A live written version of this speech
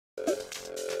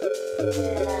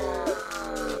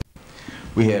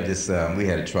We have this, we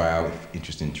had a trial,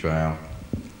 interesting trial.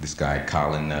 This guy,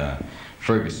 Colin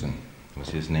Ferguson was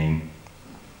his name.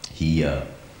 He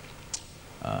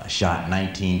shot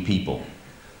 19 people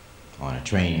on a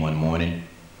train one morning,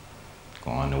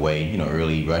 on the way, you know,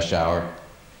 early rush hour.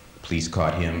 Police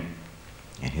caught him,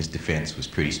 and his defense was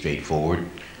pretty straightforward.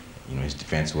 You know, his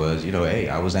defense was, you know, hey,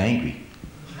 I was angry.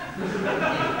 You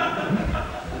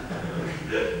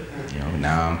know,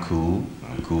 now I'm cool,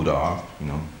 I'm cooled off, you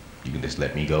know, you can just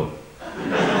let me go.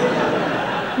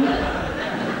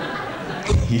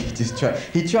 He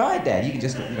tried that. You can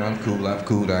just, you know, I'm cool, I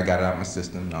got it out of my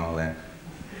system and all that.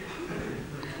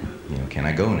 You know, can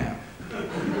I go now?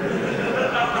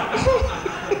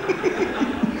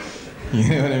 You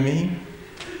know what I mean?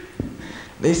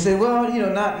 They said, well, you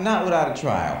know, not without a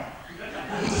trial.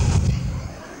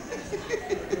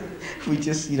 We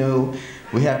just, you know,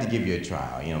 we have to give you a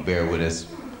trial, you know, bear with us.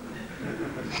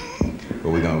 But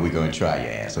we're gonna try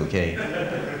your ass, okay?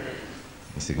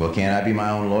 He said, well, can't I be my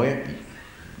own lawyer?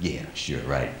 Yeah, sure,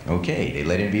 right. Okay, they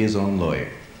let him be his own lawyer.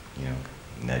 You know,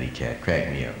 nutty cat,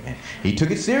 cracked me up, man. He took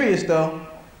it serious, though.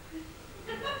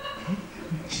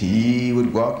 He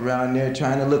would walk around there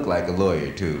trying to look like a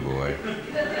lawyer, too, boy.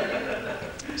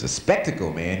 It was a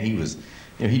spectacle, man. He was,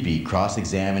 you know, he'd be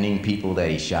cross-examining people that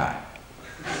he shot.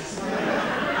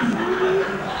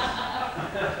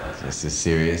 This is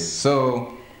serious.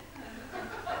 So,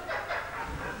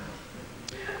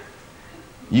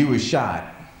 you were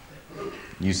shot,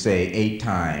 you say, 8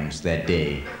 times that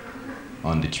day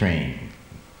on the train.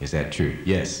 Is that true?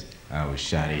 Yes, I was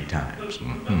shot 8 times.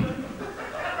 Mm-hmm.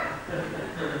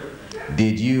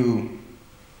 Did you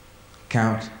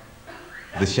count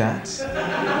the shots?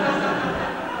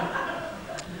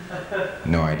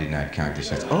 No, I did not count the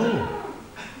shots. Oh,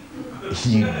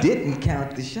 you didn't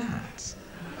count the shots.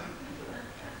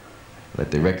 Let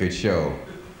the record show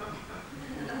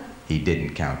he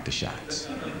didn't count the shots.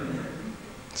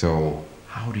 So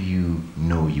how do you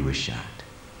know you were shot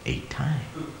 8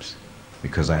 times?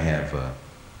 Because I have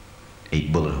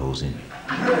 8 bullet holes in me.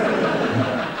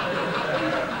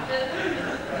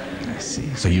 I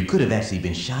see. So you could have actually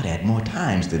been shot at more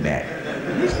times than that.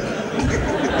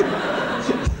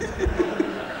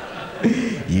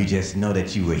 You just know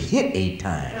that you were hit 8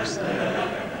 times.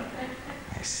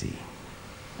 I see.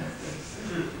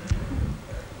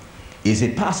 Is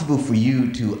it possible for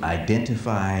you to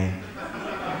identify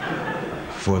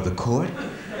for the court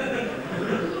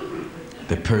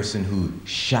the person who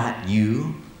shot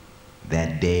you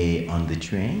that day on the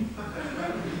train?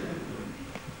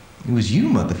 It was you,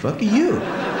 motherfucker, you.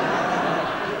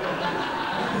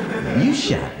 You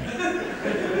shot me.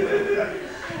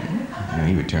 You know,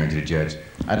 he returned to the judge.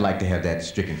 I'd like to have that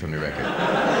stricken from the record.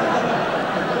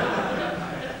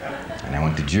 And I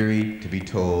want the jury to be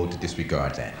told to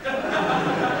disregard that.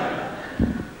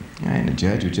 All right, and the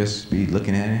judge would just be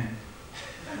looking at it.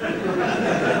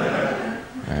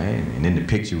 All right, and then the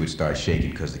picture would start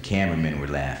shaking because the cameramen were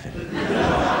laughing.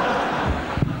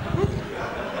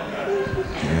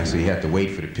 Yeah, so you have to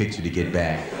wait for the picture to get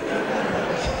back.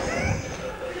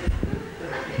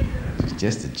 It's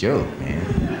just a joke, man.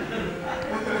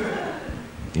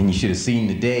 Then you should have seen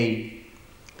the day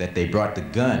that they brought the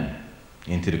gun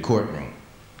into the courtroom.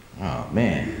 Oh,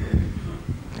 man.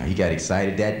 He got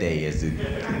excited that day as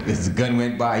the gun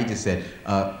went by. He just said,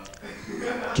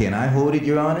 can I hold it,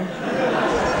 Your Honor?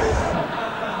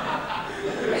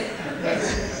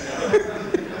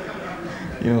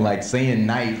 You know, like saying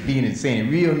nice, saying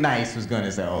it real nice was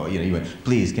gonna say, oh, you know, he went,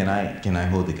 please, can I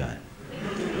hold the gun?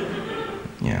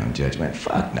 You know, the judge went,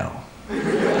 fuck no.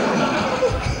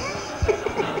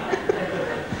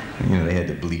 You know, they had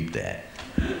to bleep that.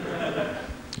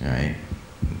 All right.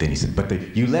 Then he said, but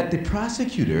you let the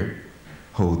prosecutor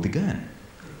hold the gun.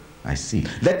 I see.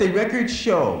 Let the record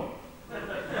show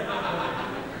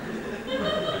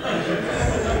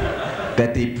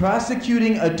that the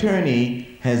prosecuting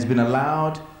attorney has been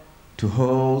allowed to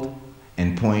hold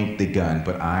and point the gun,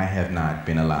 but I have not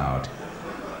been allowed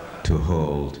to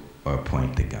hold or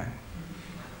point the gun.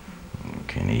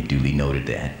 Okay, and they duly noted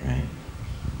that, right?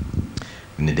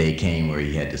 And the day came where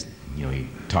he had to, you know, he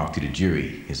talked to the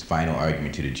jury, his final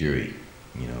argument to the jury,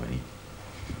 you know, and he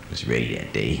was ready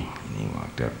that day, and he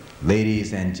walked up.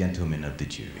 Ladies and gentlemen of the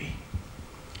jury,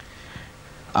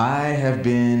 I have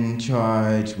been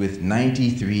charged with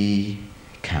 93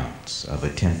 counts of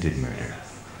attempted murder.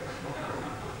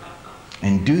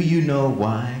 And do you know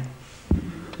why?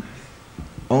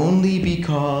 Only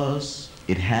because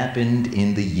it happened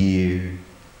in the year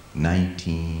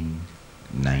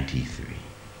 1993.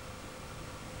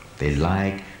 They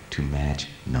like to match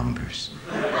numbers.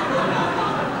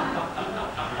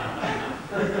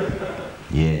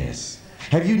 Yes.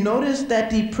 Have you noticed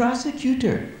that the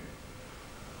prosecutor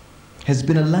has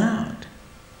been allowed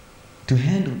to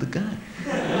handle the gun?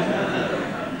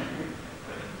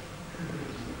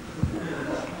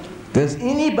 Does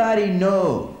anybody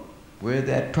know where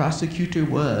that prosecutor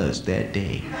was that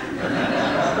day?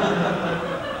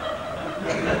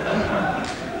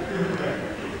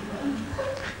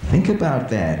 Think about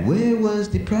that. Where was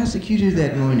the prosecutor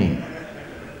that morning?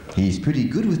 He's pretty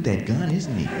good with that gun,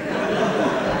 isn't he?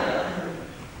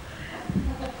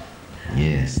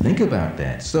 Yes, think about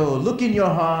that. So look in your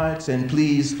hearts and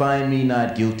please find me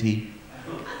not guilty.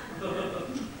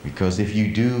 Because if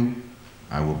you do,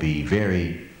 I will be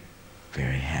very,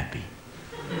 very happy.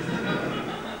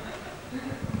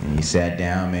 And he sat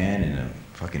down, man, and the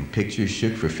fucking picture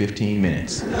shook for 15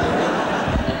 minutes.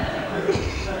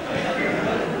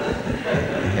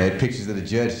 Had pictures of the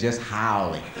judge just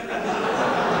howling.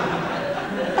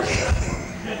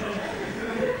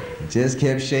 Just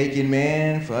kept shaking,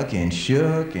 man, fucking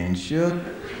shook and shook.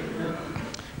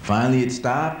 Finally it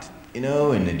stopped, you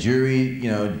know, and the jury, you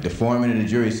know, the foreman of the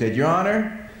jury said, Your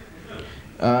Honor,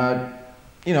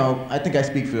 you know, I think I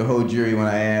speak for the whole jury when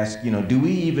I ask, you know, do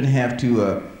we even have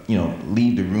to, you know,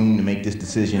 leave the room to make this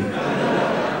decision?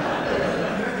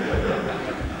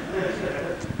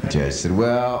 The judge said,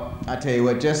 well, I tell you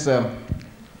what, just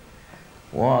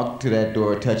walk to that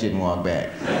door, touch it, and walk back.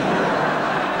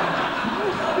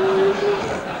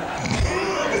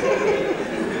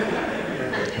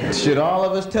 Should all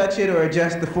of us touch it or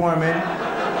just the foreman?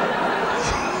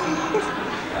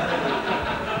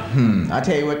 I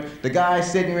tell you what, the guy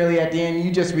sitting really at the end,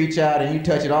 you just reach out and you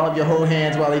touch it, all of your whole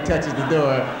hands while he touches the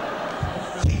door.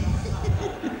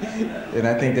 And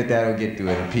I think that that'll get through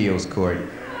an appeals court.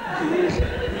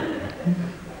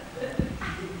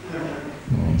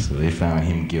 So they found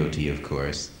him guilty, of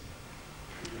course.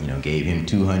 You know, gave him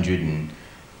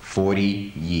 240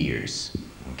 years.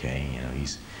 Okay, you know,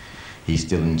 he's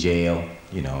still in jail,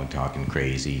 you know, talking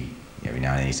crazy. Every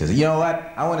now and then he says, you know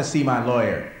what, I want to see my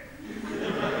lawyer.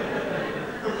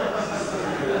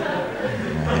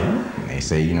 And they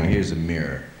say, you know, here's a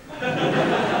mirror.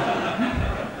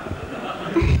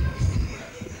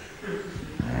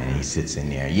 And he sits in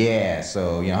there, yeah,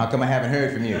 so, you know, how come I haven't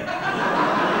heard from you?